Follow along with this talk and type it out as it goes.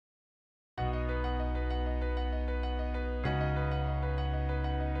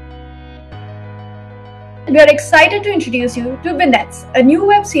and we are excited to introduce you to Vignettes, a new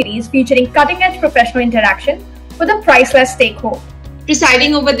web series featuring cutting-edge professional interaction with a priceless stakeholder.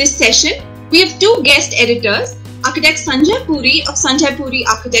 Presiding over this session, we have two guest editors, architect Sanjay Puri of Sanjay Puri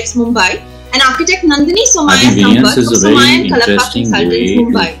Architects Mumbai and architect Nandini Somaya Sampat of Somaya and Kalappa Consultants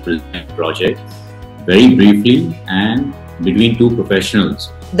Mumbai. Project very briefly and between two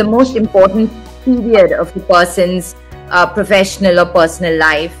professionals. The most important period of the person's professional or personal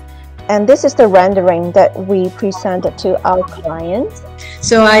life. And this is the rendering that we presented to our clients.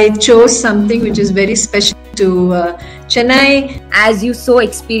 So I chose something which is very special to Chennai. As you saw,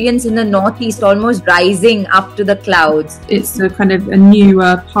 experience in the Northeast almost rising up to the clouds. It's a kind of a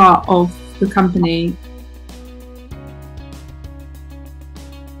newer part of the company.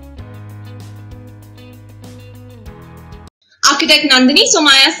 Architect Nandini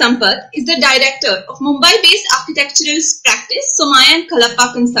Somaya Sampat is the director of Mumbai-based architectural practice Somaya and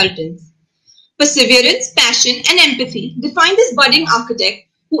Kalappa Consultants. Perseverance, passion and empathy define this budding architect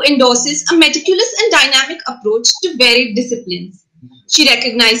who endorses a meticulous and dynamic approach to varied disciplines. She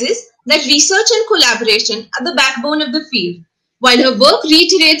recognizes that research and collaboration are the backbone of the field, while her work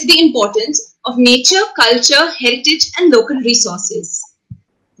reiterates the importance of nature, culture, heritage and local resources.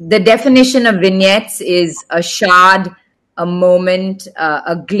 The definition of vignettes is a shard, a moment,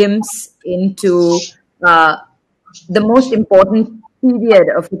 a glimpse into the most important period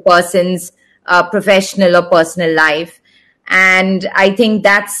of a person's professional or personal life. And I think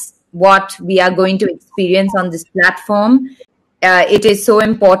that's what we are going to experience on this platform. It is so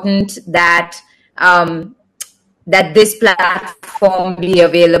important that that this platform be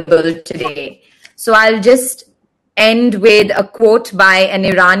available today. So I'll just end with a quote by an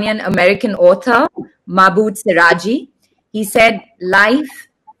Iranian-American author, Mahmoud Siraji. He said, "Life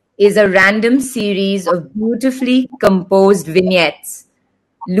is a random series of beautifully composed vignettes,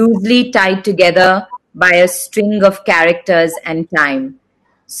 loosely tied together by a string of characters and time."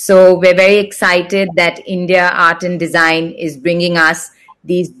 So we're very excited that India Art and Design is bringing us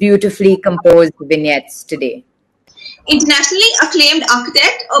these beautifully composed vignettes today. Internationally acclaimed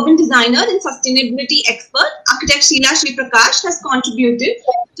architect, urban designer and sustainability expert, architect Sheila Sriprakash has contributed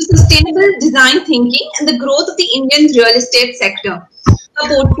to sustainable design thinking and the growth of the Indian real estate sector. Her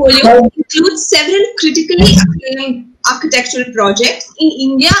portfolio includes several critically acclaimed architectural projects in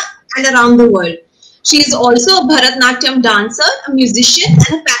India and around the world. She is also a Bharatanatyam dancer, a musician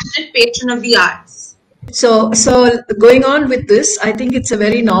and a passionate patron of the arts. So going on with this, I think it's a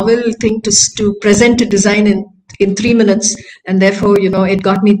very novel thing to present a design in 3 minutes, and therefore, it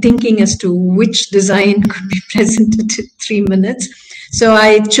got me thinking as to which design could be presented in 3 minutes. So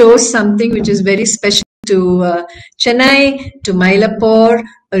I chose something which is very special to Chennai, to Mylapore,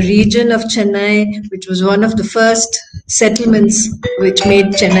 a region of Chennai, which was one of the first settlements which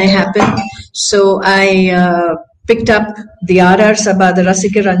made Chennai happen. So I picked up the RR Sabha, the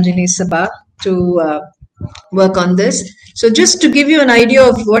Rasika Ranjini Sabha, to work on this. So just to give you an idea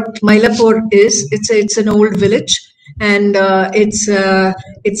of what Mylapore is, it's an old village, and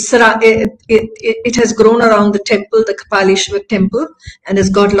it has grown around the temple, the Kapalishwar temple, and has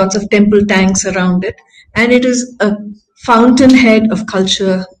got lots of temple tanks around it, and it is a fountainhead of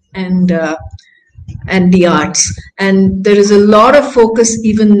culture and the arts. And there is a lot of focus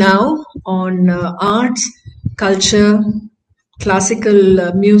even now on arts, culture,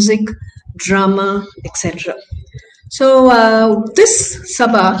 classical music, drama, etc. So this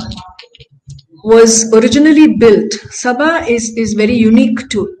Sabha was originally built. Sabha is very unique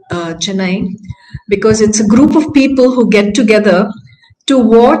to Chennai because it's a group of people who get together to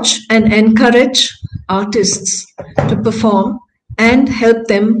watch and encourage artists to perform and help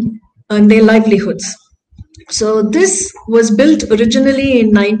them earn their livelihoods. So this was built originally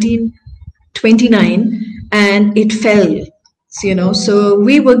in 1929 and it fell. So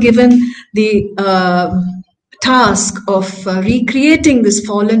we were given the task of recreating this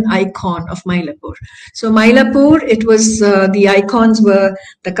fallen icon of Mylapore. So Mylapore, it was the icons were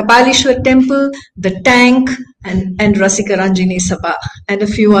the Kapalishwar temple, the tank, and Rasika Ranjini Sabha, and a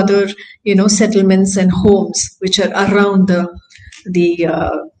few other settlements and homes which are around the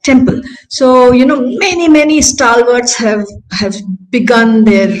temple. So many stalwarts have begun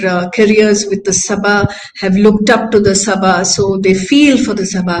their careers with the Sabha, have looked up to the Sabha, so they feel for the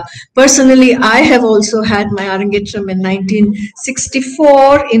Sabha. Personally, I have also had my Arangetram in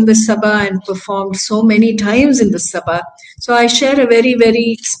 1964 in the Sabha and performed so many times in the Sabha. So I share a very,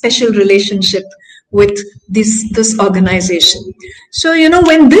 very special relationship with this organization. So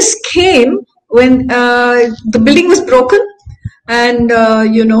when this came, when the building was broken, and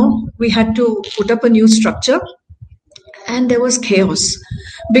we had to put up a new structure, and there was chaos,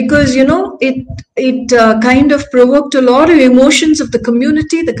 because it kind of provoked a lot of emotions of the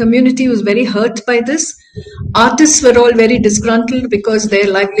community. The community was very hurt by this. Artists were all very disgruntled because their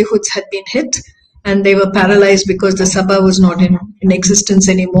livelihoods had been hit, and they were paralyzed because the Sabha was not in existence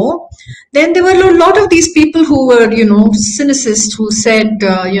anymore. Then there were a lot of these people who were, cynicists, who said,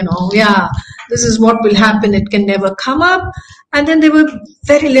 yeah, this is what will happen. It can never come up. And then there were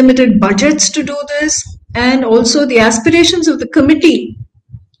very limited budgets to do this. And also the aspirations of the committee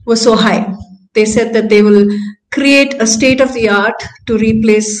were so high. They said that they will create a state-of-the-art to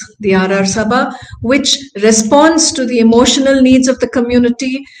replace the RR Sabha, which responds to the emotional needs of the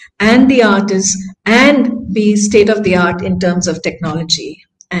community and the artists, and be state-of-the-art in terms of technology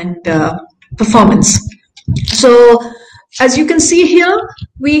and performance. So, as you can see here,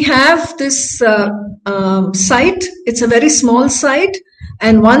 we have this site. It's a very small site.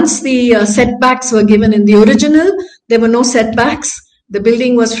 And once the setbacks were given in the original, there were no setbacks. The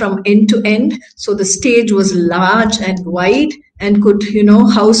building was from end to end. So the stage was large and wide and could,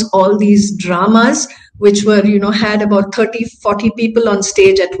 house all these dramas, which were, had about 30, 40 people on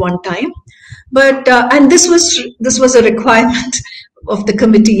stage at one time. But, and this was a requirement of the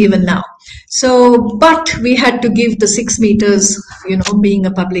committee even now. So, but we had to give the 6 meters, being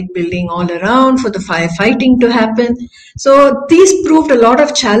a public building all around for the firefighting to happen. So these proved a lot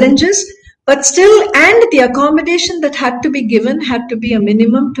of challenges, but still, and the accommodation that had to be given had to be a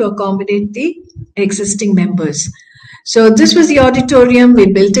minimum to accommodate the existing members. So this was the auditorium.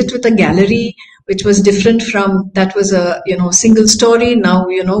 We built it with a gallery, which was different from, that was a, single story. Now,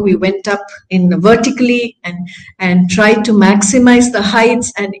 we went up in vertically and tried to maximize the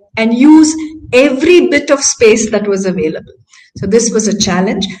heights and use every bit of space that was available. So this was a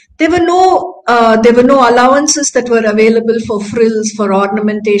challenge. There were no allowances that were available for frills, for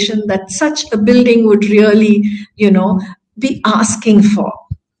ornamentation, that such a building would really, be asking for.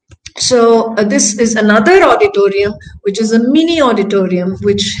 So this is another auditorium, which is a mini auditorium,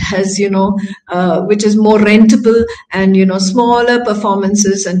 which has, which is more rentable, and, smaller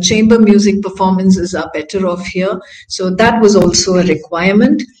performances and chamber music performances are better off here. So that was also a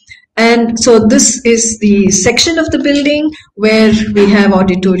requirement. And so this is the section of the building where we have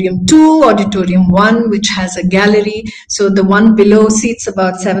auditorium 2, auditorium 1, which has a gallery. So the one below seats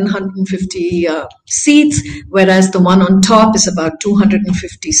about 750 seats, whereas the one on top is about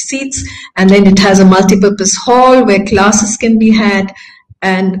 250 seats. And then it has a multipurpose hall where classes can be had.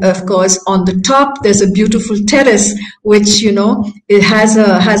 And of course, on the top, there's a beautiful terrace, which, it has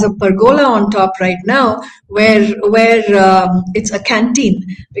a pergola on top right now, where it's a canteen.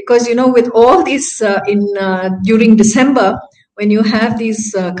 Because, with all these, during December, when you have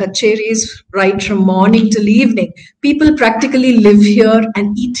these kacheris right from morning till evening, people practically live here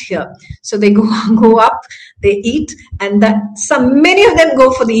and eat here. So they go up, they eat, and many of them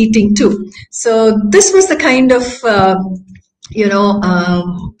go for the eating too. So this was the kind of,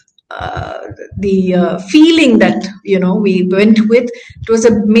 the feeling that, we went with. It was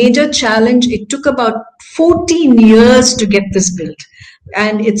a major challenge. It took about 14 years to get this built,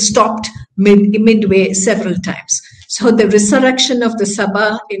 and it stopped midway several times. So the resurrection of the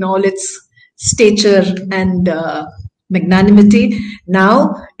Sabha in all its stature and magnanimity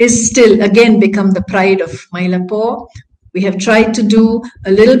now is still again become the pride of Mylapore. We have tried to do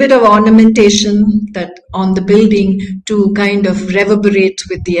a little bit of ornamentation that on the building to kind of reverberate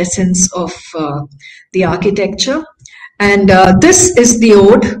with the essence of the architecture. And this is the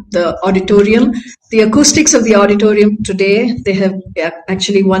auditorium. The acoustics of the auditorium today, they have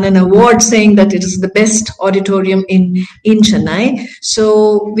actually won an award saying that it is the best auditorium in Chennai.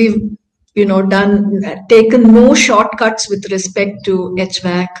 So we've taken no shortcuts with respect to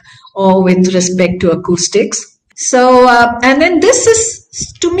HVAC or with respect to acoustics. So, and then this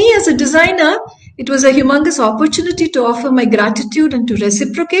is, to me as a designer, it was a humongous opportunity to offer my gratitude and to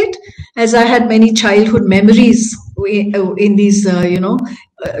reciprocate, as I had many childhood memories in these,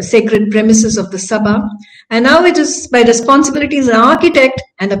 sacred premises of the Sabha. And now it is my responsibility as an architect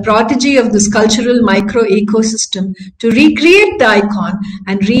and a prodigy of this cultural micro ecosystem to recreate the icon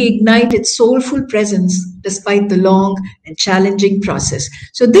and reignite its soulful presence despite the long and challenging process.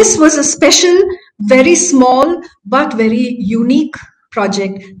 So this was a special, very small, but very unique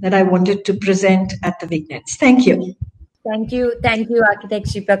project that I wanted to present at the Vignettes. Thank you. Thank you, Architect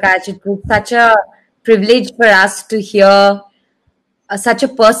Sriprakash. It was such a privilege for us to hear such a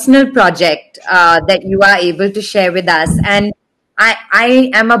personal project that you are able to share with us. And I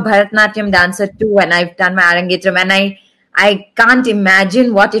am a Bharatanatyam dancer too, and I've done my Arangetram, and I can't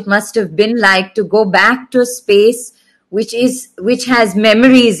imagine what it must have been like to go back to a space which has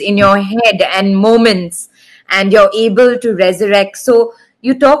memories in your head and moments, and you're able to resurrect. So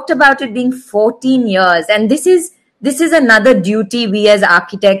you talked about it being 14 years, and this is another duty we as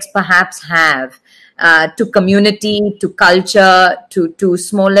architects perhaps have to community, to culture, to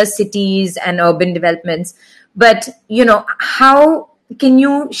smaller cities and urban developments. But, how can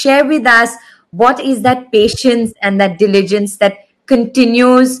you share with us what is that patience and that diligence that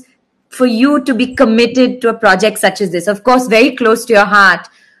continues for you to be committed to a project such as this? Of course, very close to your heart,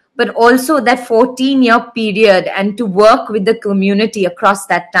 but also that 14-year period and to work with the community across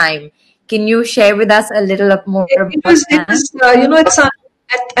that time. Can you share with us a little more about that?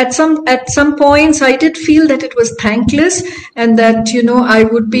 At some points I did feel that it was thankless, and that I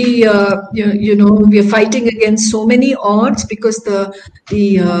would be we are fighting against so many odds, because the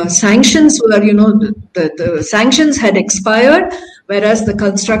sanctions were the sanctions had expired, whereas the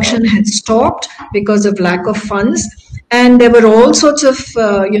construction had stopped because of lack of funds. And there were all sorts of,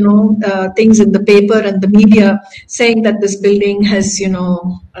 things in the paper and the media saying that this building has,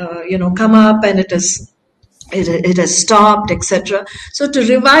 come up and it has stopped, etc. So to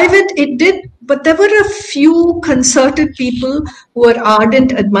revive it, it did. But there were a few concerted people who were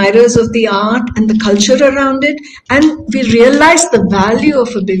ardent admirers of the art and the culture around it. And we realized the value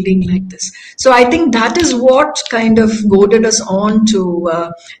of a building like this. So I think that is what kind of goaded us on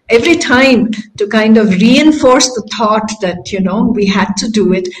to every time to kind of reinforce the thought that, we had to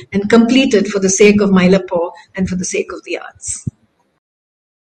do it and complete it for the sake of Mylapore and for the sake of the arts.